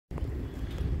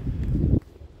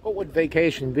what would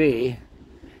vacation be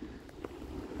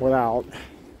without,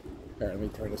 here, let me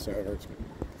turn this over,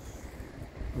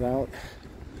 without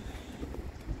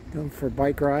going for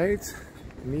bike rides,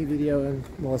 me, Video, and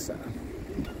Melissa.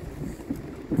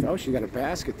 Oh, she got a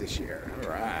basket this year. All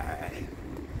right.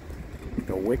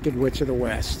 The Wicked Witch of the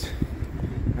West.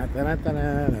 Oh,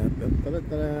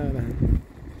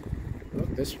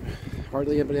 this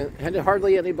hardly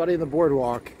anybody in the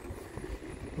boardwalk,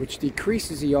 which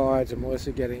decreases the odds of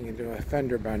Melissa getting into a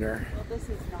fender bender. Well, this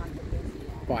is not the busy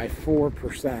one. By 4%.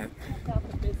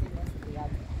 Without the busyness of the other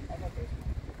one.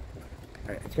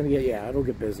 All right, it's gonna get, yeah, it'll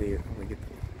get busy.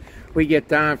 We get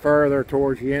down further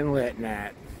towards the inlet and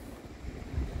that.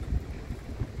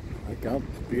 Wake up,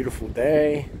 it's a beautiful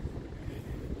day.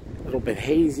 A little bit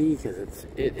hazy because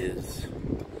it's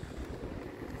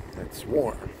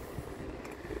warm.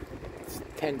 It's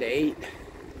 10 to 8.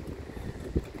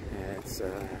 And it's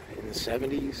in the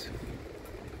 70s.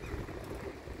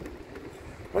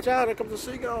 Watch out, here comes a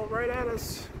seagull right at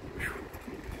us.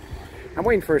 I'm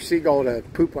waiting for a seagull to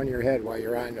poop on your head while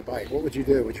you're riding the bike. What would you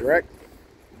do? Would you wreck?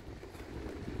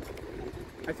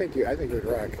 I think you would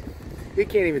wreck. You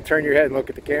can't even turn your head and look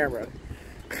at the camera.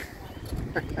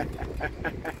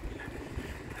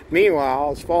 Meanwhile, I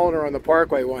was following her on the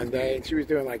parkway one day, and she was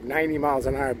doing like 90 miles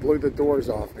an hour, blew the doors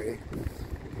off me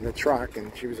in the truck,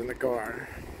 and she was in the car.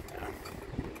 Yeah.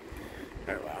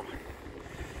 Oh well.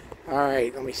 All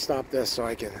right, let me stop this so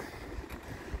I can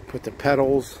put the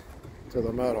pedals to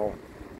the metal.